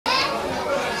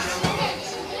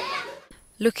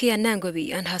Lukia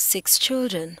Nangobi and her 6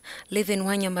 children live in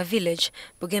Wanyama village,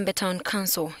 Bugembe Town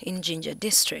Council in Jinja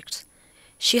district.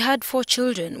 She had 4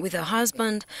 children with her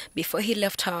husband before he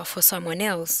left her for someone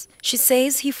else. She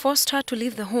says he forced her to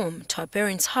leave the home to her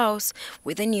parents' house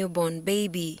with a newborn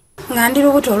baby.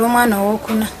 Ngandiro butolo mwana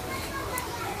wokuna.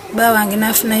 Bawange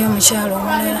nafunayo omukyalo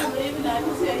omulala.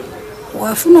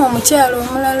 Wafuna omukyalo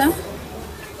omulala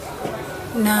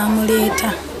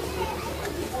n'amuleeta.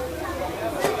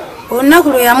 Olunaku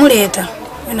lwe yamuleeta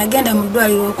nagenda mu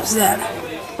ddwaliro okuzaala.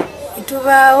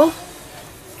 Etubaawo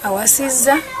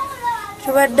awasizza.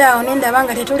 Tubadde awo nendaba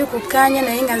nga tetuli kukkaanya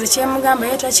naye nga nze kyemugamba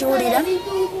ye takiwulira.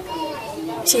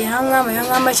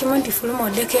 Yangamba kimu nti fuluma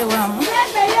oddeko ewammwe.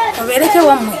 Obeereko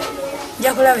ewammwe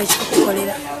nja kulaba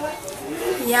ekikukolera.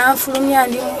 Yanfulumya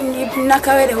ndi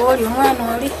nakawere w'oli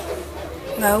omwana oli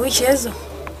nga wiiki ezo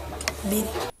 2.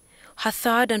 Her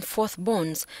 3rd and 4th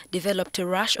borns developed a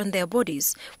rash on their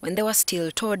bodies when they were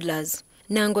still toddlers.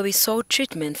 Nangobi sought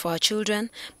treatment for her children,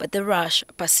 but the rash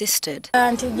persisted.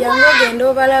 Anti jango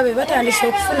gendo balabe batandise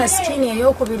okufuna skin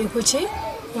ey'okubiri kuki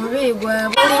omubiri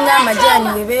gwabwe olinga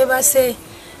amajani we beebase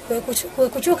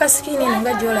kukyuka skin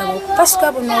nga gyolaba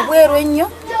okupasuka buno obweru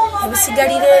ennyo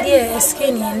ebisigalira eri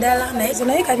skin endala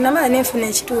naye kati namala nenfuna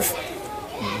ekituufu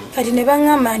kati ne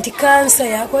baŋŋamba nti kansa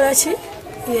yakola ki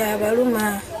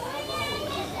yabaluma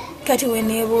kati we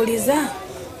neebuuliza.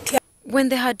 When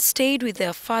they had stayed with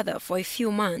their father for a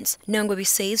few months, Nangobi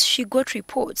says she got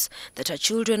reports that her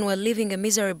children were living a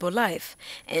miserable life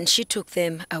and she took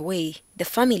them away. The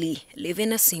family live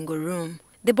in a single room.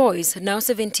 The boys, now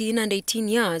 17 and 18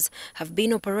 years, have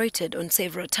been operated on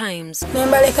several times.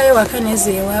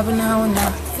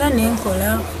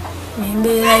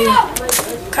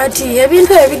 Kati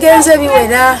ebintu ebigenze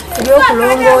biwera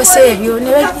ebyokulongoosa ebyo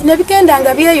ne bigenda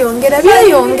nga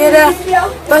byeyongera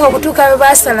paka okutuuka bwe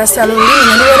basalasala olulimi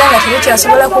ne luwera nga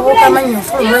terukyasobola kubuuka amannya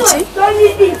fuluma ki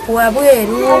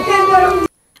wabweru.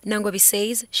 Nangobi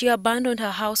says she abandoned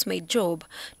her housemaid job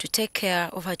to take care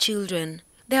of her children.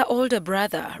 Their older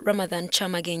brother, Ramadan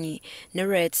Chamagenyi,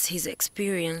 narrates his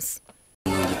experience.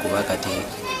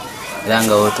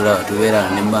 Ranga otula tubeera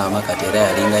ne mama kati era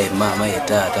yalinga ye mama ye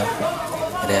taata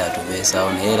era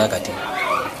yatubeesawo naye era kati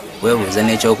weebuuze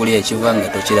n'ekyokulya ekiva nga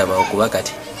tokiraba okuba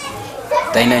kati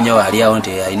talina nnyo ali awo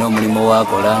nti alina omulimu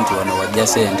waakola nti wano wajja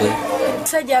ssente.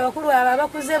 Abasajja abakulu abo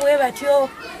abakuze bwe batyo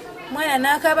mwana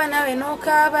n'akaaba nawe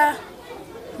n'okaaba.